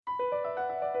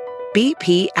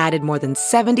BP added more than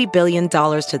 $70 billion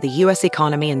to the U.S.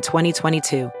 economy in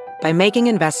 2022 by making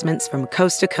investments from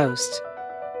coast to coast.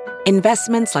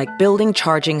 Investments like building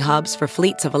charging hubs for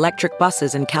fleets of electric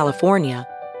buses in California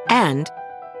and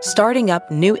starting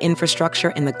up new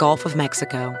infrastructure in the Gulf of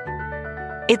Mexico.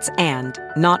 It's and,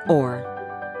 not or.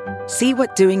 See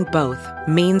what doing both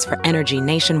means for energy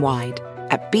nationwide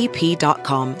at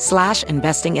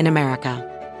bp.com/investing in America.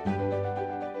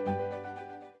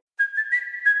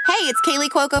 Hey, it's Kaylee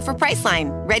Cuoco for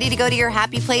Priceline. Ready to go to your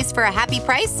happy place for a happy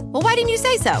price? Well, why didn't you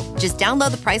say so? Just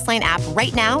download the Priceline app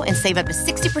right now and save up to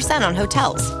 60% on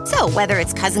hotels. So whether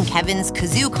it's Cousin Kevin's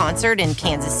Kazoo Concert in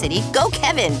Kansas City, go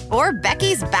Kevin, or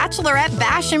Becky's Bachelorette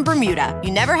Bash in Bermuda,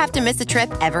 you never have to miss a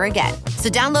trip ever again. So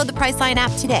download the Priceline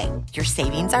app today. Your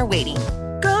savings are waiting.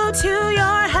 Go to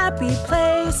your happy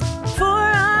place for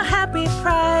a happy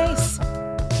price.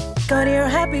 Go to your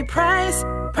happy price,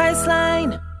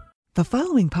 Priceline. The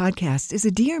following podcast is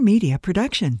a Dear Media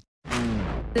production.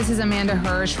 This is Amanda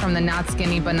Hirsch from the Not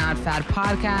Skinny But Not Fat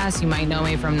podcast. You might know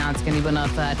me from Not Skinny But Not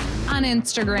Fat on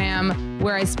Instagram,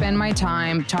 where I spend my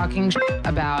time talking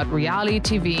about reality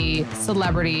TV,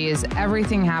 celebrities,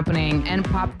 everything happening in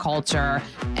pop culture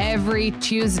every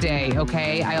Tuesday,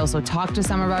 okay? I also talk to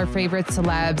some of our favorite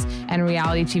celebs and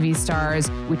reality TV stars.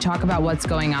 We talk about what's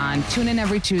going on. Tune in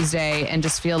every Tuesday and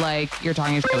just feel like you're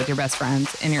talking with your best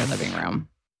friends in your living room.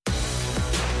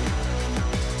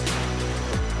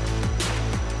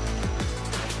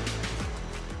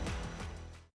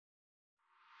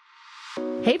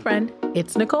 Hey friend,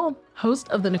 it's Nicole, host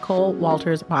of the Nicole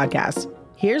Walters podcast.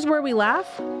 Here's where we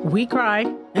laugh, we cry,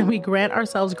 and we grant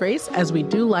ourselves grace as we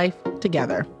do life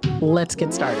together. Let's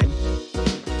get started.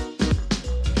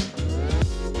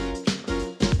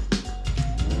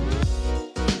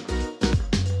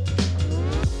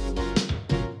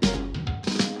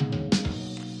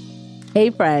 Hey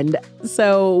friend,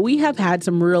 so we have had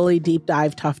some really deep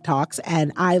dive tough talks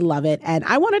and I love it. And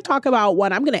I want to talk about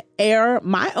one. I'm going to air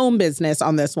my own business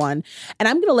on this one. And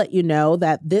I'm going to let you know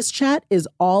that this chat is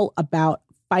all about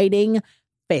fighting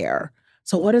fair.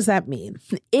 So what does that mean?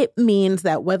 It means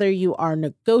that whether you are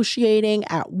negotiating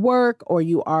at work or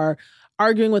you are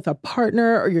arguing with a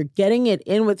partner or you're getting it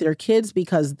in with your kids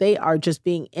because they are just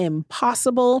being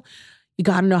impossible, you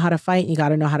got to know how to fight. You got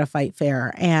to know how to fight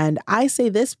fair. And I say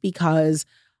this because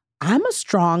I'm a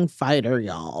strong fighter,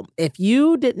 y'all. If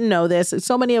you didn't know this,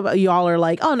 so many of y'all are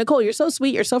like, oh, Nicole, you're so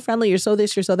sweet. You're so friendly. You're so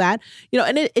this, you're so that.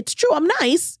 And it's true. I'm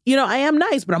nice. I am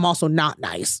nice, but I'm also not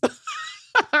nice.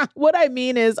 What I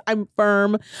mean is I'm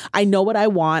firm. I know what I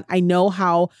want. I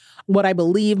know what I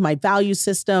believe, my value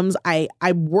systems. I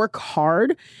work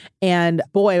hard. And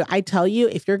boy, I tell you,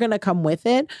 if you're going to come with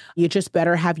it, you just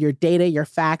better have your data, your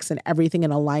facts, and everything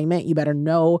in alignment. You better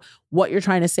know what you're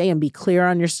trying to say and be clear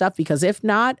on your stuff, because if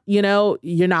not, you're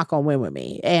not going to win with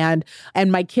me. And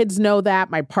my kids know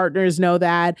that. My partners know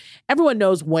that. Everyone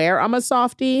knows where I'm a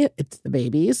softie. It's the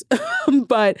babies.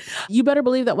 But you better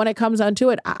believe that when it comes onto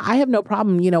it, I have no problem,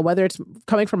 whether it's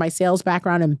coming from my sales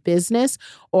background in business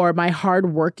or my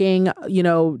hardworking,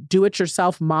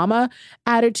 do-it-yourself mama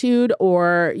attitude,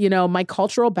 or, my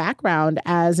cultural background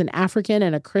as an African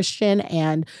and a Christian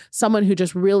and someone who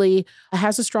just really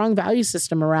has a strong value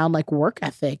system around like work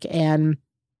ethic and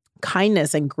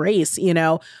kindness and grace.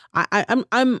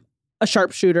 I'm a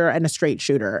sharpshooter and a straight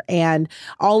shooter. And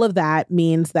all of that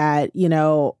means that,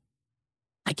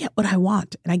 I get what I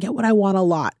want, and I get what I want a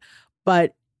lot,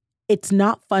 but it's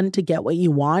not fun to get what you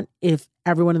want if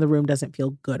everyone in the room doesn't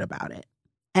feel good about it.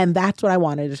 And that's what I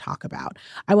wanted to talk about.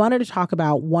 I wanted to talk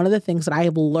about one of the things that I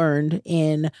have learned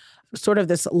in sort of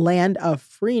this land of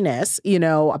freeness,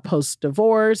 a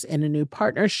post-divorce, in a new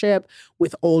partnership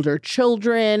with older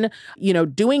children,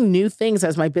 doing new things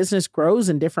as my business grows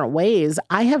in different ways.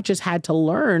 I have just had to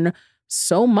learn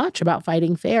so much about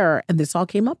fighting fair. And this all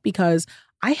came up because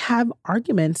I have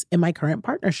arguments in my current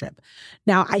partnership.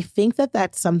 Now, I think that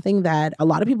that's something that a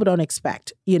lot of people don't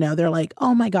expect. They're like,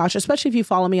 oh my gosh, especially if you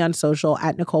follow me on social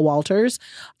at Nicole Walters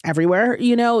everywhere,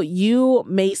 you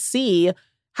may see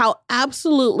how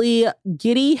absolutely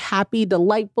giddy, happy,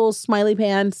 delightful, smiley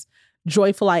pants,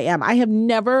 joyful I am. I have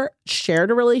never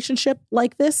shared a relationship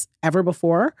like this ever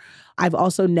before. I've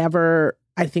also never,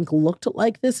 I think, looked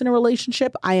like this in a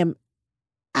relationship. I am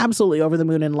absolutely over the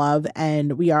moon in love,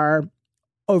 and we are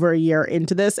over a year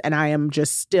into this, and I am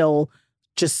still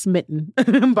smitten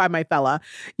by my fella,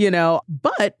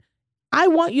 but I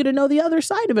want you to know the other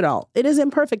side of it all. It is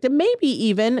imperfect. And maybe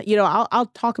even, I'll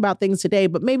talk about things today,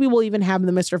 but maybe we'll even have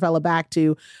the Mr. Fella back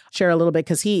to share a little bit,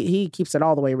 because he keeps it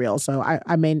all the way real. So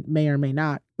I may or may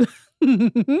not.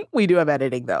 We do have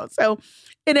editing though. So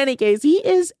in any case, he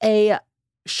is a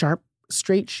sharp,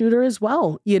 straight shooter as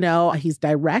well. You know, he's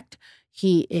direct.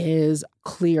 He is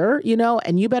clear, you know,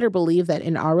 and you better believe that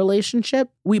in our relationship,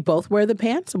 we both wear the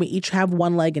pants and we each have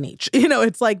one leg in each. You know,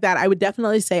 it's like that. I would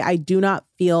definitely say I do not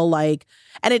feel like,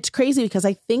 and it's crazy because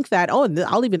I think that, and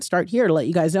I'll even start here to let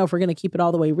you guys know if we're going to keep it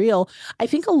all the way real. I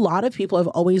think a lot of people have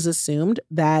always assumed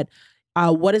that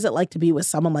what is it like to be with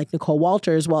someone like Nicole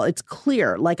Walters? Well, it's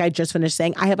clear, like I just finished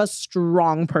saying, I have a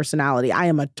strong personality. I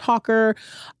am a talker,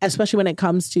 especially when it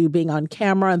comes to being on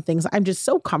camera and things. I'm just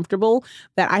so comfortable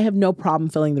that I have no problem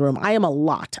filling the room. I am a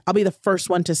lot. I'll be the first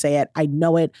one to say it. I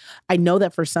know it. I know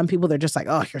that for some people, they're just like,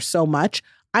 oh, you're so much.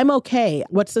 I'm okay.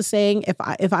 What's the saying?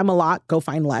 If I'm a lot, go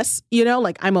find less. You know,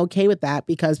 like I'm okay with that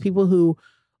because people who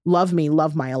love me,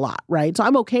 love my a lot, right? So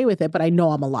I'm okay with it, but I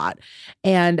know I'm a lot.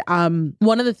 And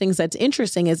one of the things that's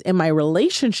interesting is in my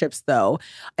relationships though,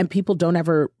 and people don't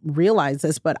ever realize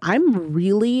this, but I'm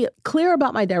really clear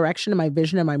about my direction and my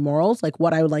vision and my morals, like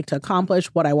what I would like to accomplish,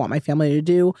 what I want my family to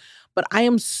do. But I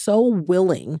am so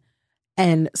willing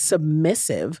and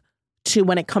submissive to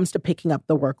when it comes to picking up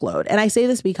the workload. And I say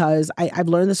this because I've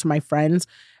learned this from my friends.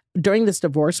 During this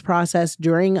divorce process,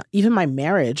 during even my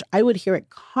marriage, I would hear it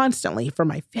constantly from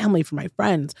my family, from my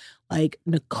friends, like,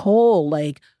 Nicole,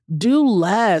 like, do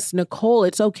less. Nicole,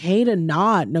 it's okay to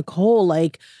not. Nicole,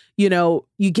 like, you know,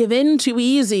 you give in too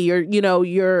easy.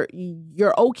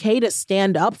 You're okay to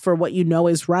stand up for what you know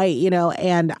is right, you know,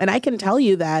 and I can tell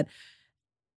you that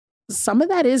some of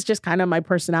that is just kind of my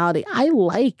personality. I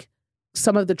like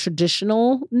some of the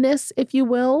traditionalness, if you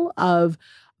will, of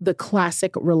the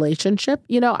classic relationship.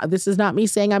 You know, this is not me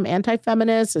saying I'm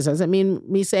anti-feminist. This doesn't mean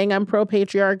me saying I'm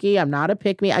pro-patriarchy. I'm not a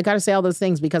pick-me. I got to say all those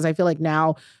things because I feel like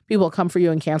now people come for you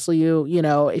and cancel you, you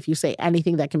know, if you say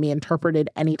anything that can be interpreted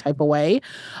any type of way.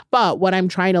 But what I'm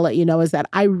trying to let you know is that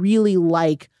I really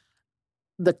like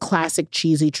the classic,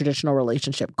 cheesy, traditional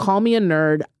relationship. Call me a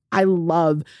nerd. I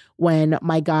love when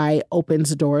my guy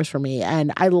opens doors for me.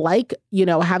 And I like, you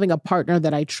know, having a partner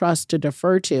that I trust to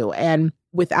defer to. And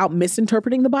without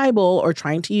misinterpreting the Bible or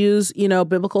trying to use, you know,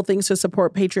 biblical things to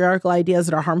support patriarchal ideas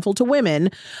that are harmful to women,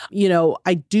 you know,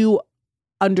 I do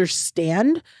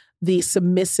understand the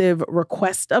submissive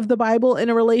request of the Bible in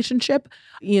a relationship,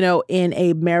 you know, in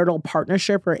a marital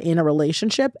partnership or in a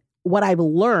relationship. What I've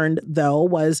learned, though,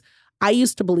 was I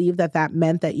used to believe that that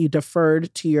meant that you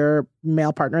deferred to your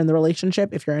male partner in the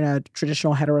relationship if you're in a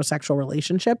traditional heterosexual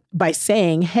relationship by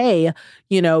saying, hey,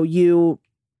 you know, you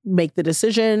make the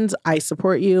decisions. I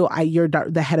support you. You're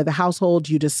the head of the household.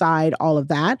 You decide all of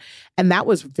that. And that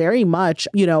was very much,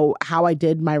 you know, how I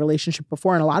did my relationship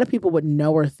before. And a lot of people wouldn't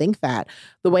know or think that.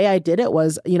 The way I did it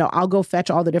was, you know, I'll go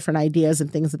fetch all the different ideas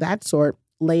and things of that sort,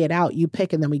 lay it out, you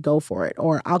pick, and then we go for it.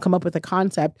 Or I'll come up with a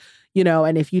concept, you know,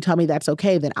 and if you tell me that's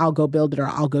okay, then I'll go build it or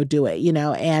I'll go do it, you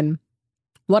know. And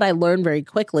what I learned very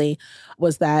quickly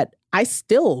was that I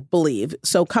still believe,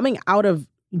 so coming out of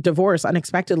divorce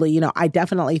unexpectedly, you know, I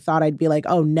definitely thought I'd be like,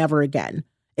 oh, never again.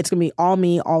 It's going to be all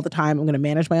me all the time. I'm going to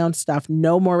manage my own stuff.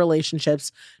 No more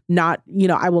relationships. Not, you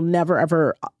know, I will never,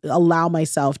 ever allow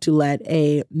myself to let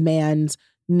a man's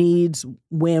needs,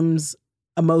 whims,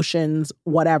 emotions,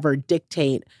 whatever,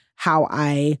 dictate how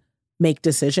I make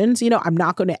decisions. You know, I'm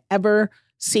not going to ever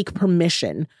seek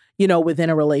permission, you know, within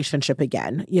a relationship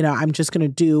again. You know, I'm just going to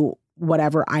do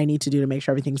whatever I need to do to make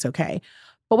sure everything's okay.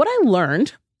 But what I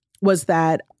learned was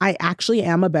that I actually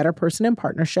am a better person in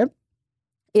partnership.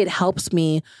 It helps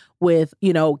me with,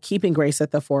 you know, keeping grace at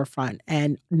the forefront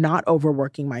and not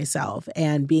overworking myself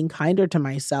and being kinder to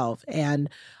myself. And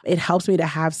it helps me to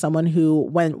have someone who,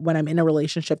 when I'm in a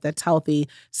relationship that's healthy,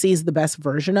 sees the best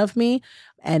version of me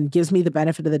and gives me the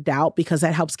benefit of the doubt, because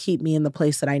that helps keep me in the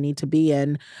place that I need to be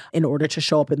in order to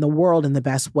show up in the world in the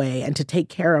best way and to take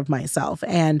care of myself.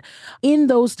 And in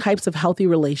those types of healthy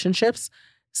relationships,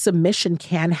 submission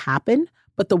can happen,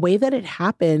 but the way that it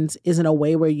happens is in a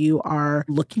way where you are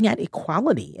looking at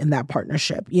equality in that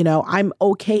partnership. You know, I'm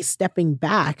okay stepping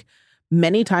back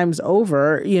many times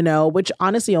over, you know, which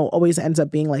honestly always ends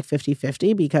up being like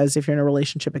 50-50, because if you're in a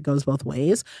relationship, it goes both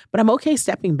ways. But I'm okay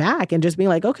stepping back and just being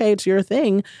like, okay, it's your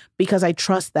thing, because I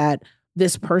trust that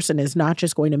this person is not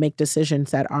just going to make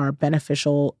decisions that are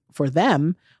beneficial for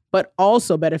them, but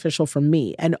also beneficial for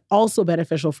me and also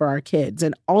beneficial for our kids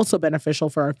and also beneficial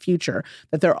for our future,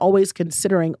 that they're always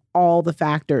considering all the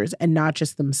factors and not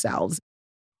just themselves.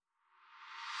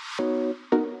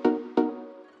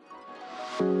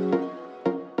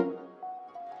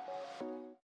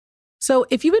 So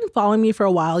if you've been following me for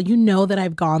a while, you know that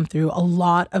I've gone through a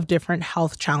lot of different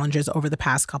health challenges over the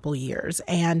past couple of years.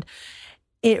 And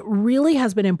it really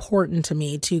has been important to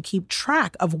me to keep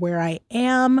track of where I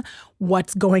am,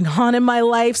 what's going on in my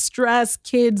life, stress,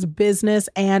 kids, business,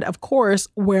 and of course,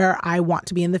 where I want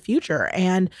to be in the future.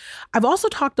 And I've also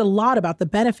talked a lot about the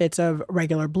benefits of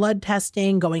regular blood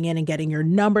testing, going in and getting your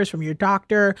numbers from your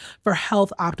doctor for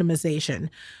health optimization,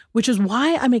 which is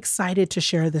why I'm excited to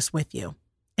share this with you.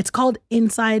 It's called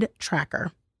Inside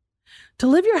Tracker. To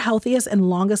live your healthiest and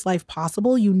longest life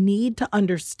possible, you need to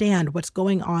understand what's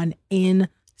going on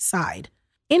inside.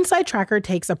 Inside Tracker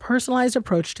takes a personalized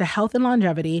approach to health and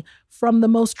longevity from the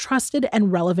most trusted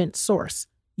and relevant source,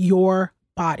 your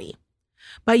body.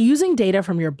 By using data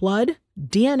from your blood,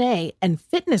 DNA, and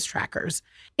fitness trackers,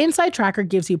 Inside Tracker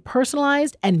gives you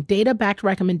personalized and data-backed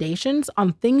recommendations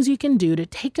on things you can do to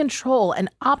take control and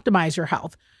optimize your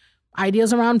health.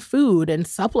 Ideas around food and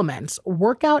supplements,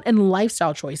 workout and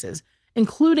lifestyle choices,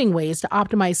 including ways to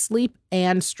optimize sleep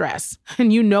and stress.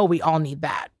 And you know we all need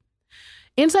that.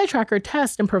 Inside Tracker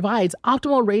tests and provides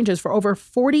optimal ranges for over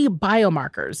 40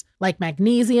 biomarkers like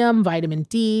magnesium, vitamin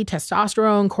D,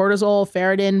 testosterone, cortisol,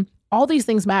 ferritin. All these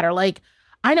things matter. Like,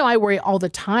 I know I worry all the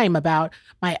time about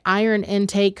my iron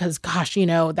intake because, gosh,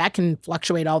 that can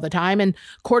fluctuate all the time. And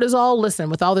cortisol, listen,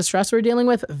 with all the stress we're dealing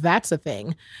with, that's a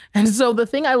thing. And so the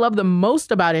thing I love the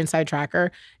most about Inside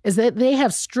Tracker is that they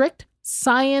have strict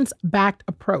science-backed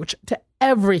approach to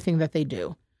everything that they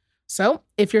do. So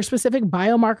if your specific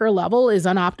biomarker level is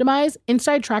unoptimized,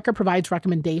 Inside Tracker provides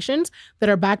recommendations that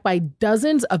are backed by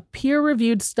dozens of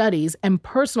peer-reviewed studies and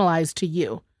personalized to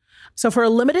you. So for a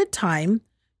limited time,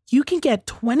 you can get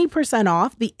 20%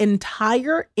 off the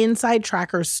entire Inside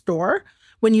Tracker store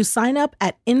when you sign up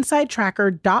at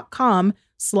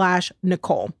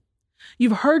insidetracker.com/Nicole.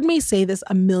 You've heard me say this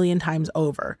a million times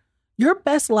over. Your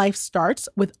best life starts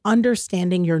with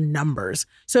understanding your numbers.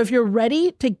 So if you're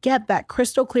ready to get that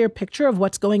crystal clear picture of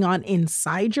what's going on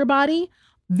inside your body,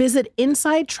 visit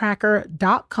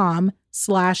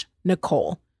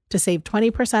insidetracker.com/Nicole to save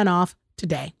 20% off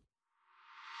today.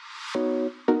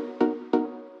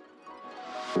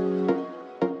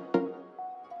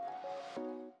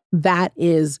 That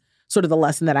is sort of the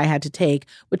lesson that I had to take,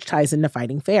 which ties into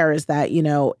fighting fair, is that,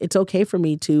 it's okay for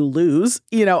me to lose,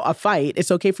 a fight.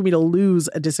 It's okay for me to lose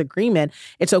a disagreement.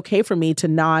 It's okay for me to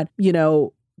not,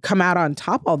 come out on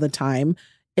top all the time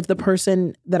if the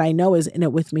person that I know is in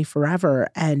it with me forever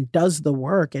and does the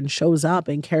work and shows up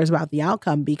and cares about the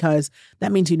outcome, because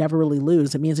that means you never really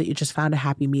lose. It means that you just found a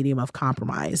happy medium of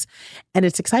compromise. And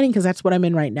it's exciting because that's what I'm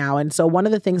in right now. And so one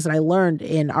of the things that I learned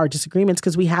in our disagreements,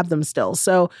 because we have them still.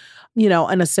 So,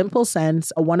 in a simple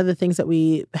sense, one of the things that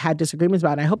we had disagreements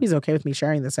about, and I hope he's okay with me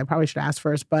sharing this, I probably should ask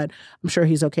first, but I'm sure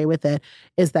he's okay with it,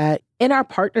 is that in our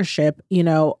partnership,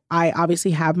 I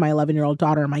obviously have my 11-year-old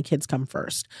daughter and my kids come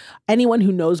first. Anyone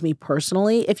who knows me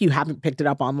personally, if you haven't picked it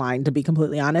up online, to be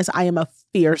completely honest, I am a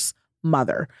fierce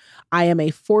mother. I am a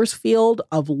force field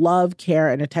of love, care,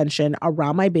 and attention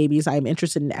around my babies. I am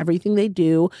interested in everything they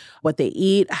do, what they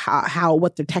eat,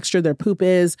 what the texture their poop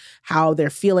is, how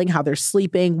they're feeling, how they're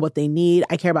sleeping, what they need.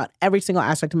 I care about every single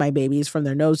aspect of my babies from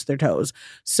their nose to their toes.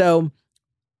 So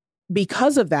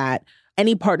because of that,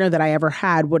 any partner that I ever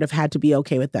had would have had to be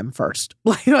okay with them first.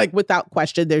 Like without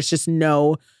question, there's just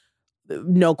no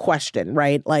question,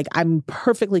 right? Like I'm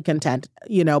perfectly content,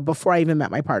 before I even met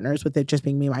my partners, with it just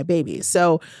being me and my babies.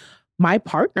 So my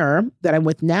partner that I'm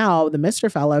with now, the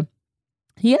Mr. fella,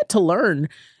 he had to learn,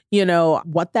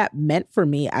 what that meant for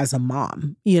me as a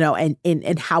mom,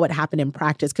 and how it happened in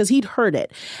practice, because he'd heard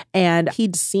it and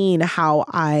he'd seen how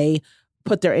I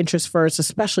put their interests first,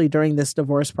 especially during this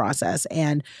divorce process,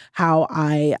 and how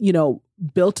I,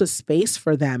 built a space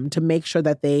for them to make sure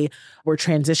that they were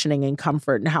transitioning in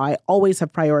comfort, and how I always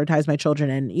have prioritized my children.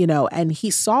 And, and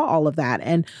he saw all of that.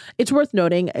 And it's worth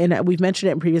noting, and we've mentioned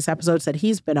it in previous episodes that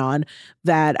he's been on,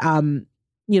 that,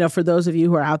 for those of you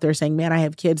who are out there saying, man, I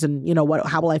have kids and,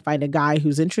 how will I find a guy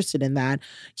who's interested in that?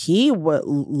 He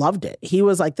loved it. He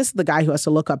was like, this is the guy who has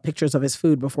to look up pictures of his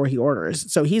food before he orders.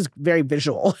 So he's very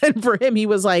visual. And for him, he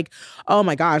was like, oh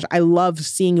my gosh, I love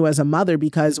seeing you as a mother,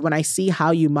 because when I see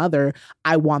how you mother,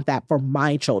 I want that for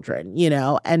my children,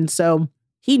 And so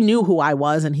he knew who I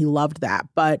was and he loved that.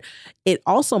 But it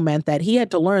also meant that he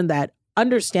had to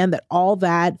understand that all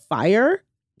that fire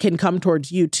can come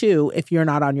towards you too if you're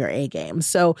not on your A game.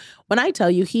 So when I tell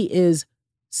you, he is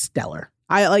stellar.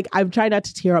 I'm trying not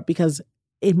to tear up, because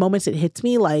in moments it hits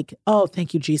me like, oh,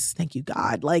 thank you, Jesus. Thank you,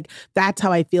 God. Like, that's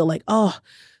how I feel, like, oh,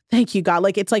 thank you, God.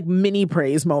 Like, it's like mini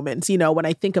praise moments, when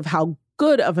I think of how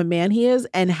good of a man he is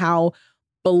and how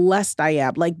blessed I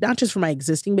am, like not just for my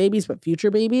existing babies, but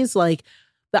future babies. Like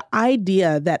the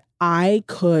idea that I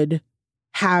could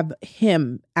have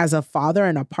him as a father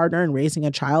and a partner in raising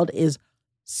a child is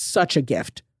such a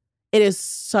gift. It is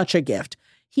such a gift.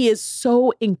 He is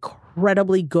so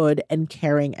incredibly good and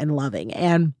caring and loving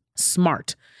and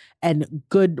smart and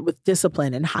good with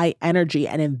discipline and high energy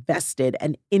and invested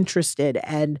and interested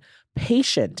and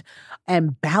patient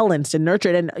and balanced and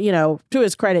nurtured. And, to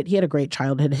his credit, he had a great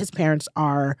childhood. His parents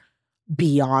are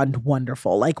beyond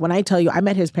wonderful. Like when I tell you, I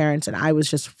met his parents and I was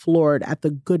just floored at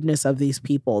the goodness of these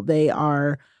people.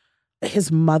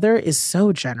 His mother is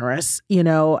so generous,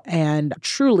 and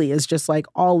truly is just like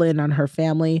all in on her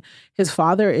family. His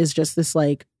father is just this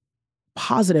like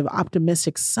positive,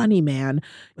 optimistic, sunny man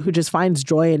who just finds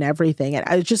joy in everything.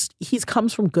 And he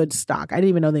comes from good stock. I didn't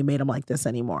even know they made him like this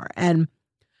anymore. And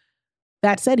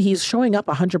that said, he's showing up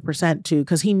 100% too,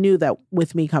 because he knew that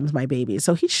with me comes my baby.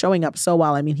 So he's showing up so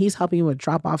well. I mean, he's helping me with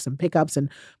drop-offs and pickups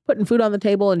and putting food on the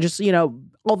table and just,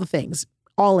 all the things,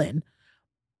 all in.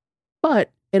 But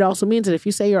it also means that if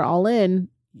you say you're all in,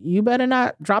 you better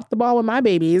not drop the ball with my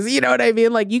babies. You know what I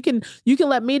mean? Like you can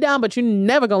let me down, but you're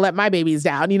never going to let my babies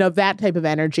down, that type of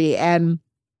energy. And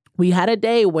we had a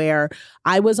day where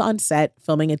I was on set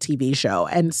filming a TV show.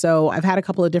 And so I've had a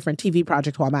couple of different TV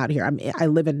projects while I'm out here. I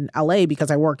live in LA because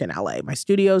I work in LA. My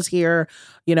studio's here.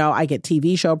 I get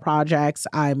TV show projects.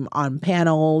 I'm on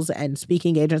panels and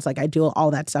speaking agents. Like I do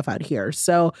all that stuff out here.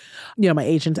 So, my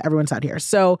agents, everyone's out here.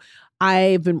 So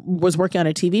I was working on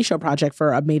a TV show project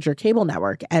for a major cable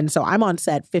network. And so I'm on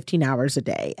set 15 hours a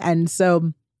day. And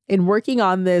so in working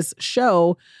on this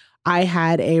show, I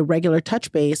had a regular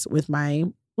touch base with my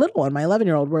little one, my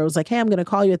 11-year-old, where it was like, hey, I'm going to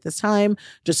call you at this time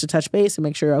just to touch base and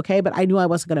make sure you're okay. But I knew I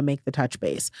wasn't going to make the touch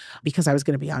base because I was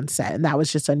going to be on set. And that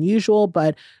was just unusual.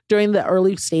 But during the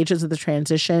early stages of the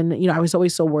transition, I was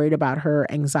always so worried about her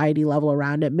anxiety level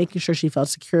around it, making sure she felt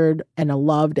secured and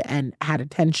loved and had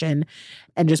attention,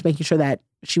 and just making sure that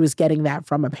she was getting that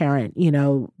from a parent,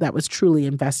 that was truly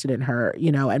invested in her,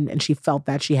 and she felt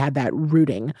that she had that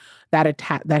rooting, that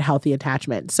healthy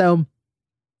attachment. So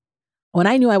when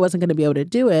I knew I wasn't going to be able to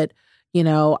do it,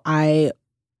 I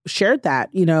shared that,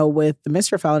 with the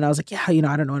Mr. fellow. And I was like, yeah, I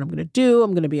don't know what I'm going to do.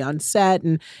 I'm going to be on set.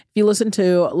 And if you listen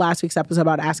to last week's episode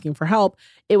about asking for help,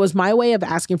 it was my way of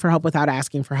asking for help without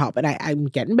asking for help. And I'm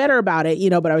getting better about it,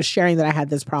 but I was sharing that I had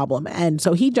this problem. And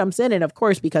so he jumps in. And of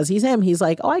course, because he's him, he's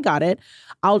like, oh, I got it.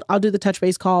 I'll do the touch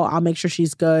base call. I'll make sure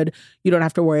she's good. You don't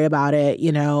have to worry about it,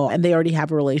 and they already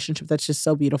have a relationship that's just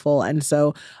so beautiful. And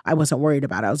so I wasn't worried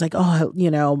about it. I was like, oh,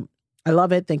 I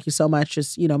love it. Thank you so much.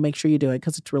 Just, make sure you do it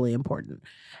because it's really important.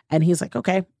 And he's like,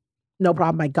 okay, no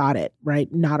problem. I got it. Right.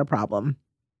 Not a problem.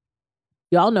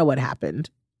 Y'all know what happened.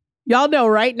 Y'all know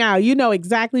right now,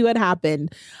 exactly what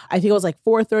happened. I think it was like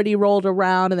 4:30 rolled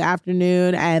around in the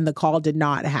afternoon and the call did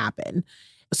not happen.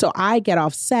 So I get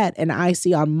off set and I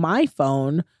see on my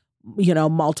phone,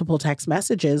 multiple text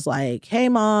messages like, hey,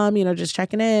 mom, just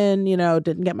checking in,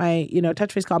 didn't get my,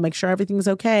 touch base call, make sure everything's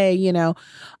okay,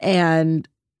 and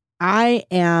I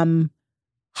am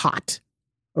hot,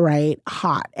 right?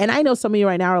 Hot. And I know some of you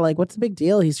right now are like, what's the big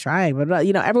deal? He's trying. But,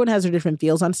 everyone has their different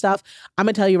feels on stuff. I'm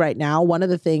going to tell you right now, one of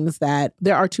the things that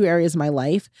there are two areas in my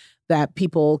life that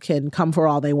people can come for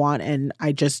all they want. And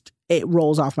it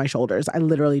rolls off my shoulders. I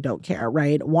literally don't care,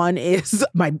 right? One is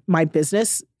my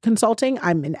business consulting.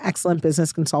 I'm an excellent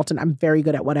business consultant. I'm very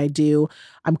good at what I do.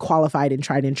 I'm qualified and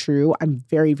tried and true. I'm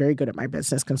very, very good at my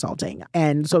business consulting.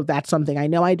 And so that's something I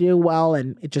know I do well,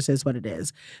 and it just is what it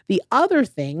is. The other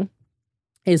thing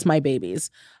is my babies.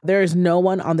 There is no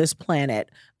one on this planet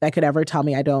that could ever tell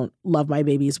me I don't love my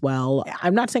babies well.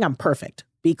 I'm not saying I'm perfect.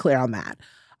 Be clear on that.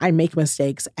 I make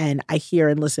mistakes and I hear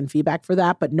and listen feedback for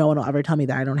that, but no one will ever tell me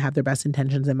that I don't have their best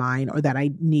intentions in mind or that I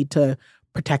need to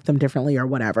protect them differently or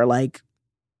whatever. Like,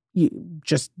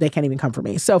 they can't even come for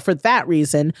me. So for that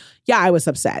reason, yeah, I was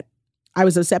upset. I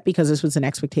was upset because this was an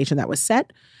expectation that was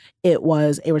set. It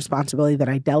was a responsibility that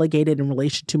I delegated in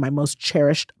relation to my most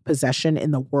cherished possession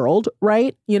in the world,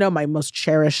 right? My most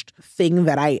cherished thing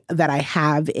that I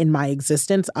have in my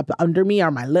existence up under me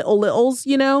are my littles,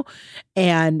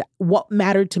 And what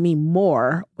mattered to me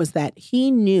more was that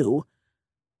he knew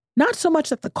not so much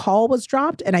that the call was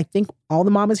dropped. And I think all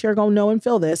the mamas here are going to know and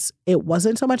feel this. It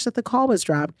wasn't so much that the call was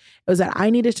dropped. It was that I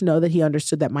needed to know that he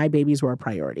understood that my babies were a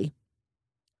priority.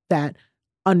 That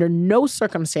under no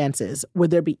circumstances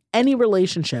would there be any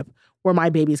relationship where my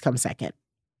babies come second,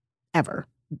 ever.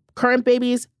 Current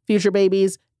babies, future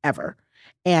babies, ever.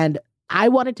 And I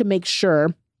wanted to make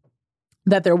sure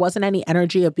that there wasn't any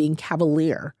energy of being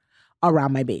cavalier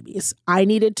around my babies. I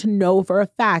needed to know for a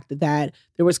fact that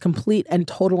there was complete and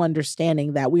total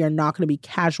understanding that we are not going to be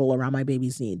casual around my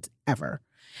baby's needs ever.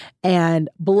 And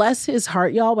bless his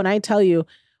heart, y'all, when I tell you,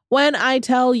 When I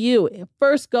tell you,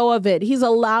 first go of it, he's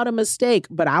allowed a mistake,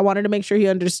 but I wanted to make sure he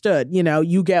understood,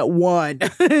 you get one.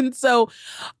 And so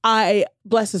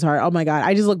bless his heart. Oh my God.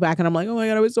 I just look back and I'm like, oh my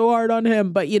God, I was so hard on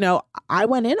him. But, I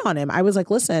went in on him. I was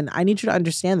like, listen, I need you to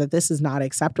understand that this is not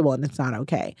acceptable and it's not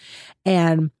okay.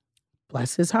 And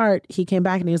bless his heart, he came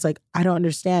back and he was like, I don't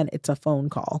understand. It's a phone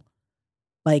call.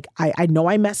 Like, I know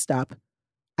I messed up.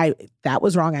 That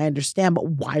was wrong. I understand. But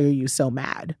why are you so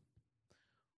mad?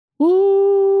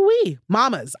 Woo-wee.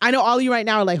 Mamas, I know all of you right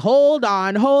now are like, hold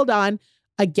on.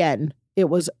 Again, it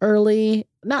was early,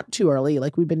 not too early.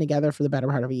 Like, we've been together for the better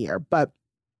part of a year, but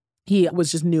he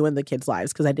was just new in the kids'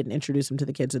 lives because I didn't introduce him to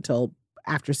the kids until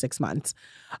after 6 months.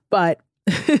 But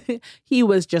he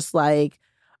was just like,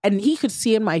 and he could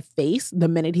see in my face the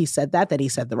minute he said that he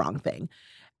said the wrong thing.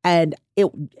 And it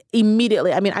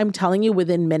immediately, I'm telling you,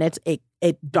 within minutes,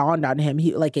 it dawned on him.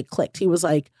 It clicked. He was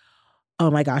like, oh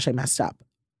my gosh, I messed up.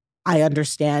 I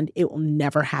understand. It will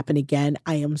never happen again.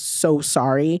 I am so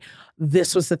sorry.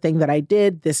 This was the thing that I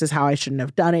did. This is how I shouldn't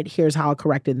have done it. Here's how I'll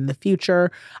correct it in the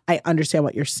future. I understand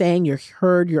what you're saying. You're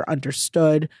heard. You're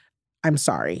understood. I'm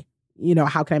sorry.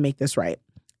 How can I make this right?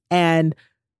 And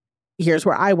here's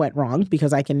where I went wrong,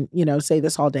 because I can, say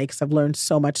this all day because I've learned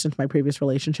so much since my previous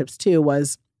relationships too,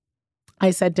 was I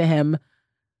said to him,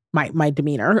 my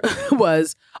demeanor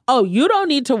was, oh, you don't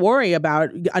need to worry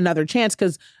about another chance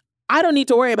because I don't need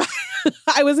to worry about it.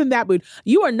 I was in that mood.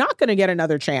 You are not going to get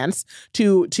another chance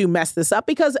to mess this up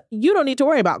because you don't need to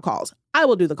worry about calls. I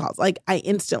will do the calls. Like, I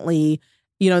instantly,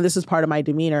 this is part of my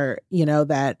demeanor,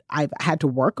 that I've had to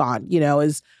work on,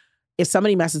 is if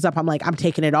somebody messes up, I'm like, I'm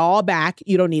taking it all back.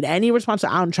 You don't need any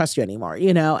responsibility. I don't trust you anymore.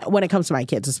 When it comes to my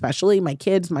kids, especially my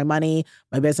kids, my money,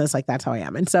 my business, like, that's how I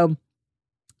am. And so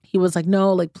he was like,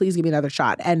 no, like, please give me another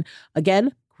shot. And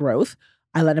again, growth.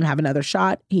 I let him have another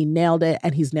shot. He nailed it,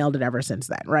 and he's nailed it ever since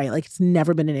then, right? Like, it's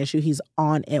never been an issue. He's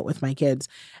on it with my kids,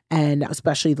 and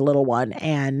especially the little one.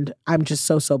 And I'm just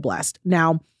so, so blessed.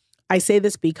 Now, I say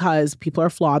this because people are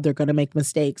flawed. They're going to make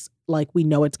mistakes. Like, we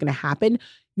know it's going to happen.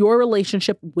 Your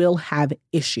relationship will have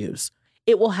issues.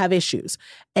 It will have issues.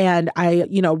 And I,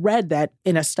 read that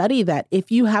in a study that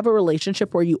if you have a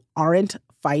relationship where you aren't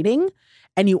fighting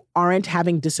and you aren't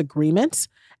having disagreements,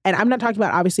 and I'm not talking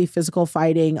about obviously physical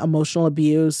fighting, emotional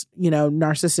abuse,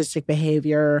 narcissistic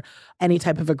behavior, any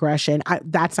type of aggression.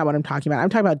 That's not what I'm talking about. I'm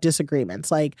talking about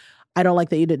disagreements. Like, I don't like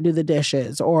that you didn't do the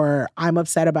dishes, or I'm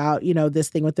upset about, this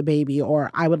thing with the baby, or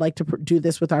I would like to do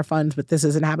this with our funds, but this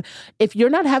isn't happening. If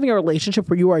you're not having a relationship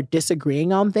where you are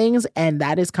disagreeing on things and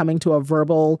that is coming to a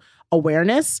verbal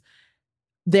awareness,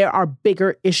 there are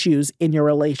bigger issues in your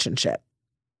relationship.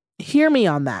 Hear me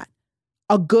on that.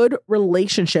 A good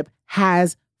relationship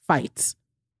has fights.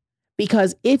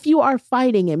 Because if you are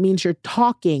fighting, it means you're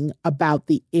talking about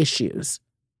the issues.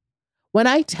 When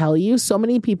I tell you, so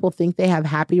many people think they have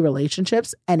happy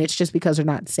relationships and it's just because they're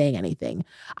not saying anything.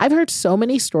 I've heard so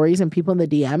many stories and people in the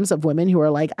DMs of women who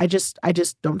are like, I just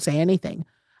don't say anything.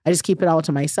 I just keep it all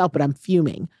to myself, but I'm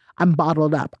fuming. I'm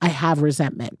bottled up. I have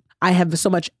resentment. I have so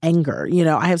much anger.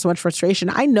 I have so much frustration.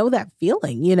 I know that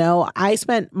feeling. I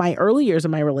spent my early years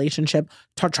of my relationship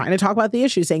trying to talk about the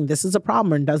issue, saying this is a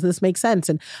problem and does this make sense?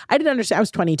 And I didn't understand. I was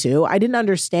 22. I didn't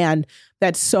understand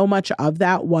that so much of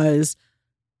that was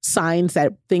signs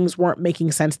that things weren't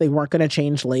making sense. They weren't going to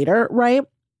change later, right?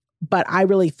 But I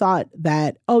really thought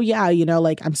that, oh yeah,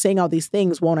 like, I'm saying all these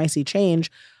things, won't I see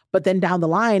change? But then down the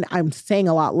line, I'm saying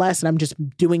a lot less and I'm just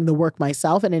doing the work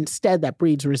myself. And instead that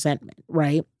breeds resentment,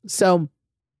 right? So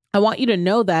I want you to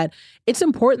know that it's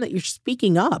important that you're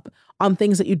speaking up on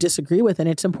things that you disagree with. And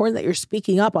it's important that you're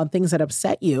speaking up on things that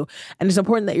upset you. And it's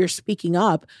important that you're speaking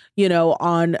up,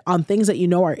 on things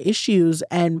that are issues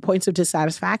and points of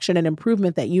dissatisfaction and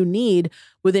improvement that you need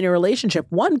within your relationship.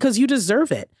 One, because you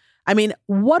deserve it. I mean,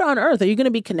 what on earth? Are you going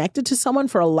to be connected to someone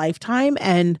for a lifetime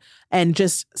and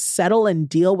just settle and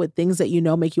deal with things that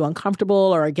make you uncomfortable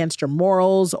or against your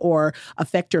morals or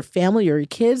affect your family or your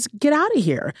kids? Get out of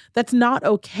here. That's not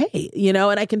okay,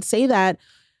 and I can say that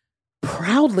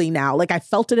proudly now. Like, I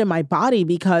felt it in my body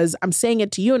because I'm saying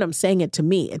it to you and I'm saying it to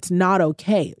me. It's not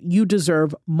okay. You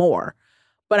deserve more.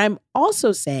 But I'm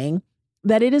also saying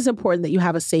that it is important that you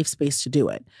have a safe space to do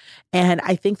it. And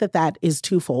I think that is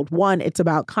twofold. One, it's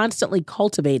about constantly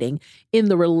cultivating in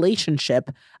the relationship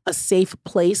a safe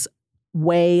place,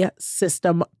 way,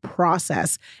 system,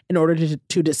 process in order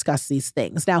to discuss these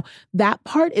things. Now, that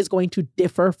part is going to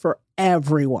differ for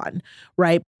everyone,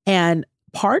 right? And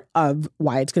part of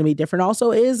why it's going to be different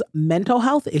also is mental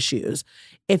health issues.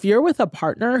 If you're with a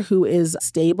partner who is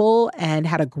stable and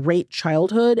had a great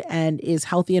childhood and is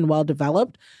healthy and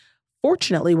well-developed,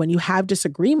 fortunately, when you have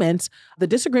disagreements, the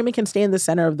disagreement can stay in the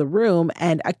center of the room,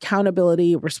 and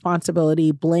accountability,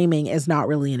 responsibility, blaming is not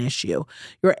really an issue.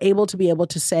 You're able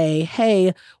to say,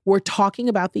 hey, we're talking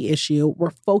about the issue.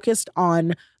 We're focused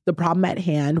on the problem at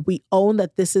hand. We own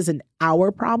that this is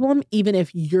our problem, even if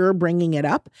you're bringing it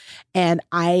up. And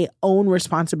I own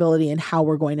responsibility in how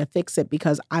we're going to fix it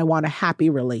because I want a happy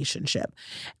relationship.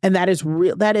 And that is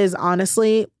real. That is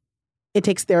honestly, it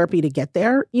takes therapy to get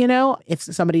there, if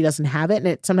somebody doesn't have it.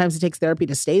 And sometimes it takes therapy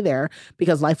to stay there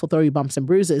because life will throw you bumps and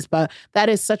bruises. But that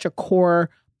is such a core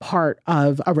part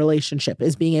of a relationship,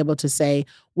 is being able to say,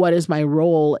 what is my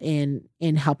role in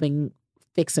helping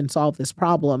fix and solve this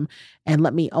problem? And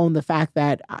let me own the fact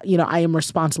that, I am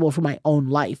responsible for my own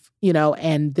life,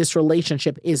 and this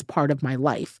relationship is part of my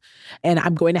life. And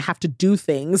I'm going to have to do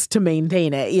things to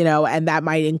maintain it, and that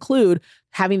might include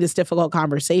having this difficult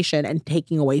conversation and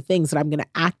taking away things that I'm going to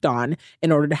act on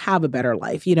in order to have a better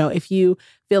life. If you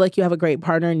feel like you have a great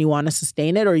partner and you want to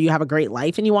sustain it, or you have a great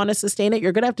life and you want to sustain it,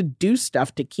 you're going to have to do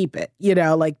stuff to keep it.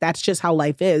 That's just how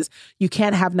life is. You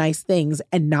can't have nice things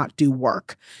and not do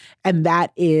work. And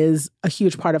that is a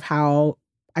huge part of how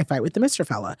I fight with the Mr.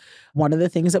 Fella. One of the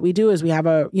things that we do is we have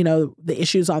the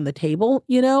issues on the table,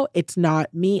 it's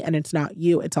not me and it's not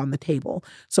you, it's on the table.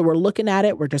 So we're looking at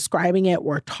it, we're describing it,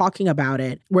 we're talking about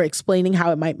it, we're explaining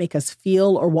how it might make us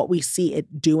feel or what we see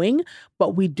it doing,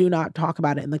 but we do not talk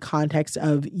about it in the context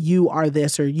of you are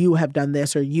this, or you have done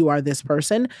this, or you are this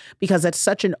person, because that's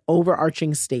such an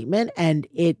overarching statement and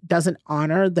it doesn't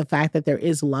honor the fact that there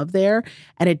is love there,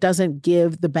 and it doesn't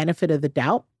give the benefit of the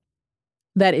doubt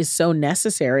that is so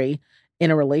necessary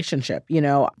in a relationship.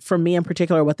 For me in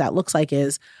particular, what that looks like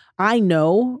is I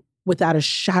know without a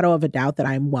shadow of a doubt that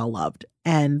I'm well loved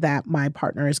and that my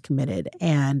partner is committed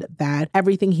and that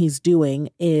everything he's doing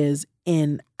is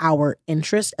in our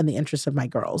interest and the interest of my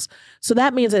girls. So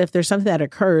that means that if there's something that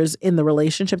occurs in the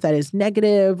relationship that is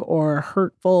negative or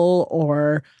hurtful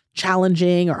or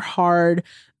challenging or hard,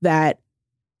 that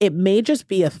it may just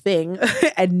be a thing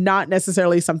and not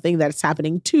necessarily something that's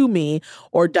happening to me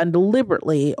or done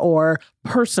deliberately or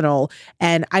personal.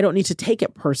 And I don't need to take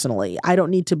it personally. I don't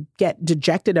need to get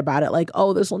dejected about it like,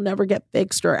 oh, this will never get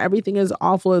fixed, or everything is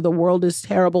awful, or the world is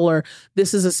terrible, or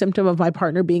this is a symptom of my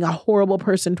partner being a horrible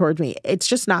person towards me. It's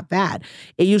just not that.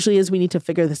 It usually is we need to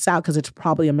figure this out because it's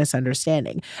probably a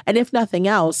misunderstanding. And if nothing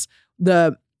else,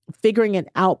 the figuring it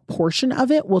out portion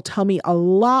of it will tell me a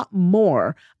lot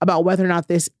more about whether or not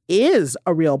this is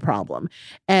a real problem.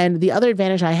 And the other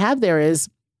advantage I have there is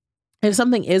if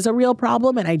something is a real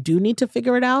problem and I do need to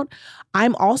figure it out,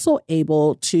 I'm also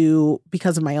able to,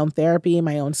 because of my own therapy,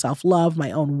 my own self-love,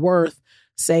 my own worth,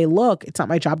 say, look, it's not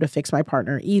my job to fix my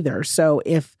partner either. So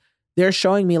if they're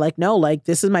showing me like, no, like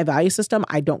this is my value system,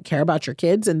 I don't care about your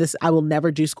kids, and this, I will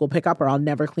never do school pickup, or I'll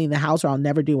never clean the house, or I'll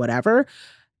never do whatever.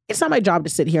 It's not my job to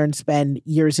sit here and spend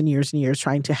years and years and years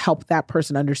trying to help that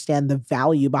person understand the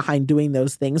value behind doing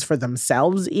those things for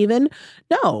themselves even.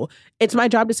 No, it's my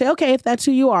job to say, okay, if that's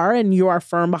who you are and you are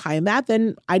firm behind that,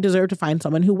 then I deserve to find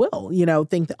someone who will,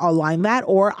 think that align that,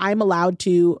 or I'm allowed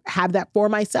to have that for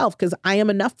myself because I am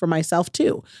enough for myself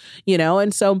too,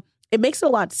 and so it makes it a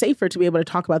lot safer to be able to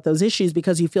talk about those issues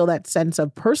because you feel that sense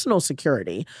of personal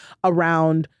security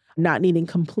around not needing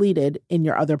completed in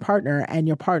your other partner, and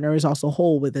your partner is also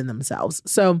whole within themselves.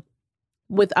 So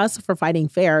with us for Fighting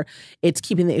Fair, it's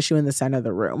keeping the issue in the center of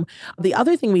the room. The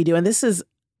other thing we do, and this is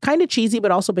kind of cheesy,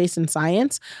 but also based in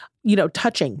science,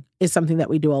 touching is something that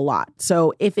we do a lot.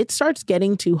 So if it starts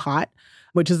getting too hot,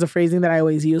 which is the phrasing that I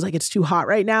always use, like it's too hot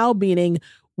right now, meaning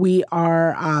we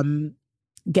are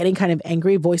getting kind of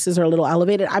angry, voices are a little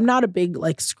elevated. I'm not a big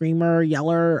screamer,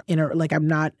 yeller, I'm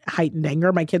not heightened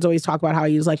anger. My kids always talk about how I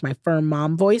use my firm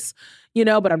mom voice,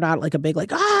 but I'm not a big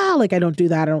I don't do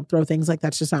that. I don't throw things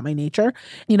that's just not my nature,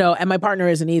 and my partner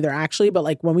isn't either actually.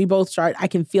 But when we both start, I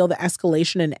can feel the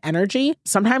escalation in energy.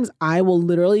 Sometimes I will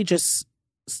literally just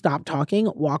stop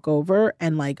talking, walk over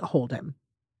and hold him.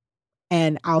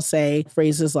 And I'll say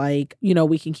phrases like,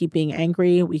 we can keep being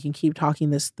angry. We can keep talking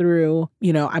this through.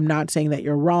 I'm not saying that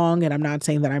you're wrong and I'm not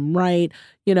saying that I'm right,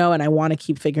 and I want to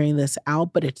keep figuring this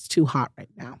out, but it's too hot right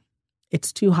now.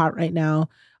 It's too hot right now.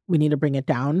 We need to bring it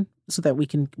down so that we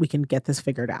can get this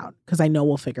figured out, because I know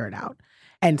we'll figure it out.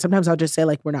 And sometimes I'll just say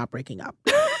we're not breaking up.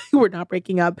 We're not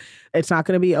breaking up. It's not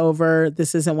going to be over.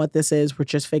 This isn't what this is. We're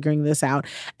just figuring this out.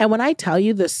 And when I tell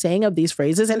you the saying of these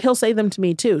phrases, and he'll say them to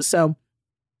me too. So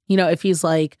if he's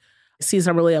like, sees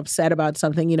I'm really upset about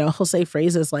something, he'll say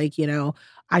phrases like,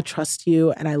 I trust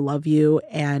you and I love you.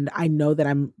 And I know that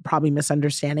I'm probably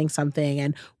misunderstanding something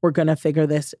and we're going to figure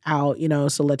this out,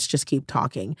 so let's just keep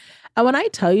talking. And when I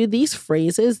tell you these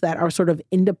phrases that are sort of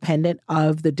independent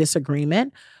of the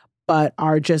disagreement, but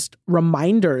are just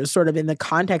reminders sort of in the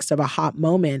context of a hot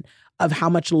moment of how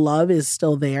much love is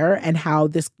still there and how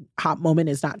this hot moment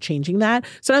is not changing that.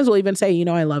 Sometimes we'll even say,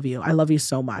 I love you. I love you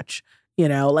so much,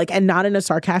 and not in a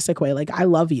sarcastic way, like, I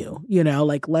love you,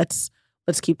 like, let's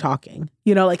keep talking,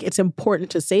 like it's important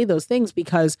to say those things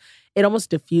because it almost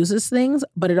diffuses things,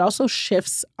 but it also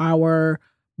shifts our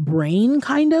brain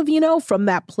kind of, from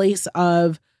that place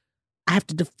of I have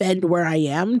to defend where I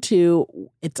am to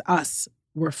it's us.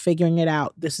 We're figuring it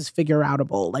out. This is figure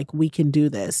outable. Like we can do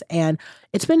this. And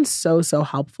it's been so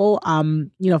helpful.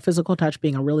 Physical touch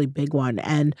being a really big one.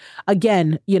 And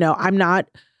again, I'm not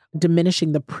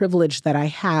diminishing the privilege that I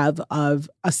have of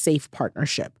a safe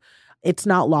partnership. It's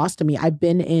not lost to me. I've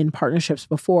been in partnerships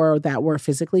before that were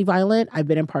physically violent. I've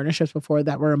been in partnerships before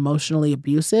that were emotionally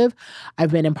abusive.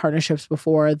 I've been in partnerships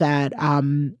before that,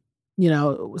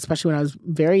 especially when I was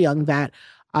very young, that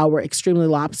were extremely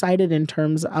lopsided in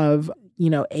terms of,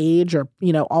 age or,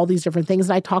 all these different things.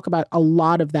 And I talk about a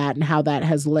lot of that and how that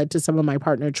has led to some of my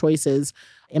partner choices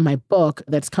in my book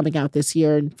that's coming out this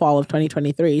year in fall of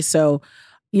 2023. So,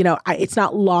 it's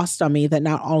not lost on me that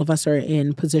not all of us are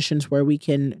in positions where we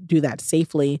can do that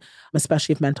safely,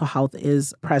 especially if mental health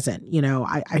is present.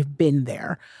 I've been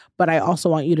there. But I also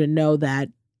want you to know that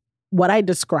what I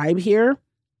describe here,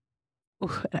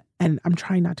 and I'm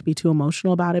trying not to be too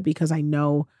emotional about it because I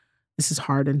know this is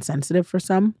hard and sensitive for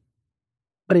some,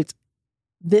 but it's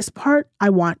this part I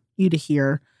want you to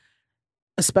hear,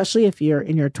 especially if you're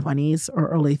in your 20s or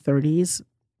early 30s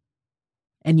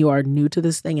and you are new to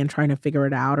this thing and trying to figure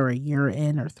it out, or a year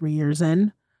in or 3 years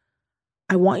in.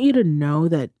 I want you to know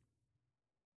that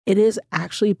it is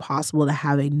actually possible to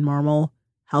have a normal,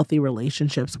 healthy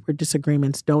relationships where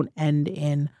disagreements don't end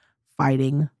in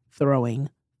fighting, throwing,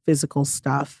 physical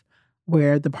stuff,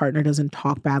 where the partner doesn't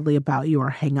talk badly about you or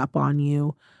hang up on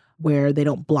you, where they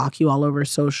don't block you all over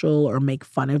social or make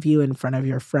fun of you in front of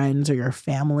your friends or your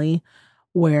family,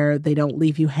 where they don't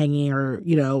leave you hanging or,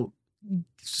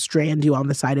 strand you on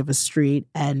the side of a street.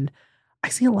 And I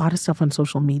see a lot of stuff on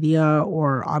social media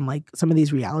or on like some of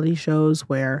these reality shows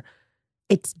where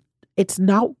it's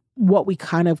not what we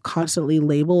kind of constantly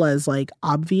label as like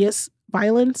obvious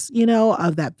violence,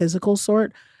 of that physical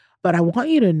sort. But I want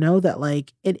you to know that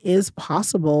like it is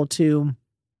possible to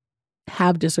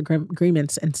have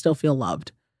disagreements and still feel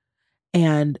loved.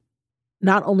 And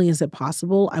not only is it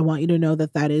possible, I want you to know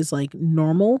that that is like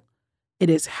normal.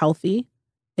 It is healthy.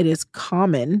 It is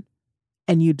common,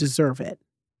 and you deserve it.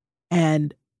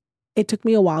 And it took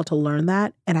me a while to learn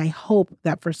that. And I hope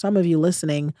that for some of you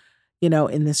listening,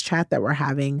 in this chat that we're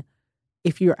having,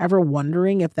 if you're ever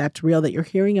wondering if that's real, that you're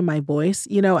hearing in my voice,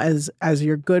 as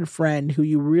your good friend who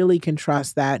you really can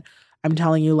trust, that I'm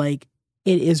telling you, like,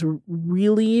 it is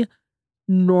really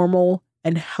normal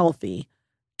and healthy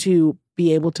to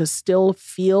be able to still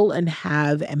feel and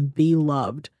have and be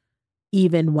loved,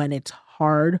 even when it's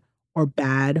hard or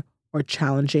bad or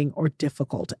challenging or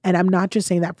difficult. And I'm not just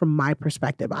saying that from my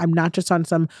perspective. I'm not just on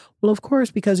some, well, of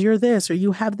course, because you're this or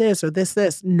you have this or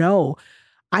this. No,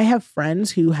 I have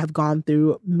friends who have gone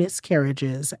through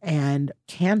miscarriages and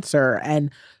cancer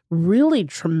and really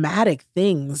traumatic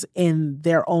things in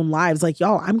their own lives. Like,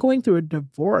 y'all, I'm going through a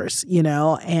divorce,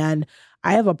 and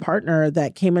I have a partner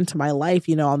that came into my life,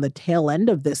 on the tail end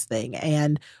of this thing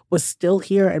and was still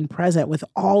here and present with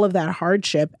all of that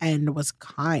hardship and was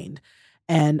kind.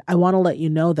 And I want to let you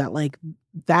know that like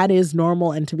that is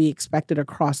normal and to be expected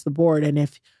across the board. And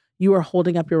if you are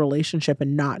holding up your relationship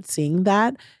and not seeing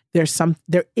that, there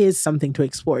is something to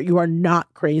explore. You are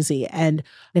not crazy. And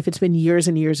if it's been years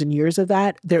and years and years of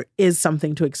that, there is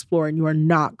something to explore and you are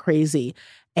not crazy.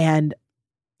 And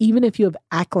even if you have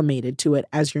acclimated to it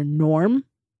as your norm,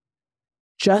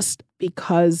 just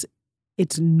because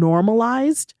it's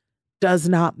normalized does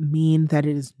not mean that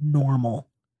it is normal.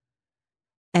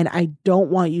 And I don't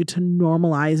want you to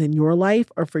normalize in your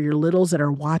life or for your littles that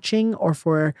are watching or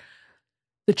for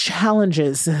the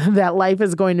challenges that life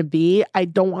is going to be. I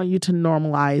don't want you to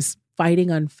normalize fighting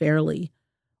unfairly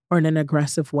or in an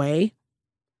aggressive way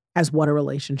as what a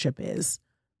relationship is,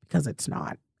 because it's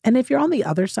not. And if you're on the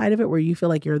other side of it where you feel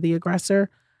like you're the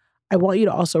aggressor, I want you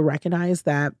to also recognize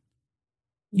that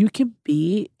you can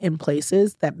be in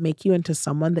places that make you into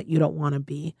someone that you don't want to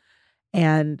be.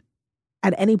 And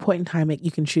at any point in time,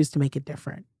 you can choose to make it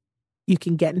different. You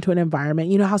can get into an environment.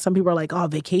 You know how some people are like, oh,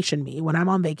 vacation me. When I'm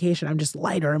on vacation, I'm just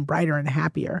lighter and brighter and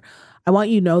happier. I want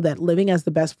you to know that living as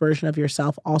the best version of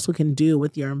yourself also can do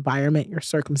with your environment, your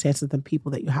circumstances, and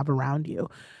people that you have around you.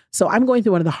 So I'm going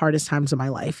through one of the hardest times of my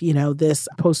life. You know, this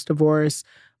post-divorce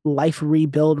life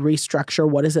rebuild, restructure.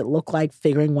 What does it look like?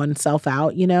 Figuring oneself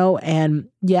out, you know? And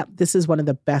yeah, this is one of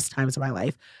the best times of my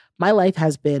life. My life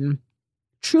has been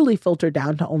truly filtered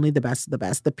down to only the best of the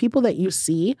best. The people that you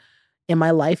see in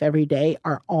my life every day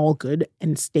are all good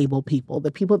and stable people.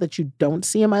 The people that you don't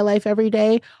see in my life every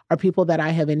day are people that I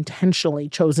have intentionally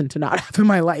chosen to not have in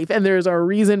my life. And there's a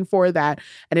reason for that.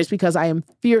 And it's because I am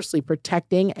fiercely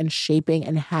protecting and shaping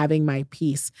and having my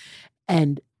peace.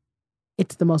 And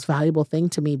it's the most valuable thing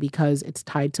to me because it's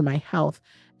tied to my health.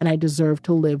 And I deserve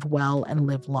to live well and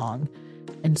live long.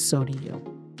 And so do you.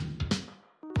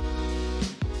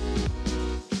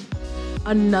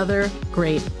 Another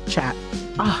great chat.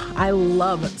 I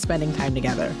love spending time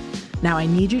together. Now I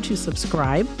need you to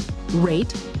subscribe,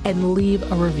 rate, and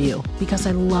leave a review because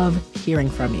I love hearing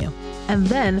from you. And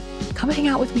then come hang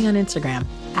out with me on Instagram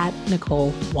at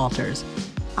Nicole Walters.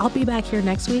 I'll be back here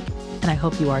next week, and I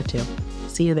hope you are too.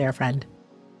 See you there, friend.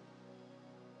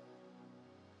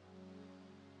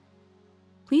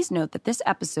 Please note that this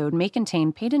episode may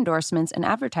contain paid endorsements and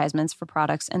advertisements for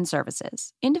products and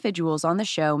services. Individuals on the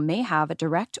show may have a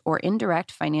direct or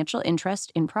indirect financial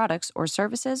interest in products or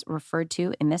services referred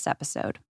to in this episode.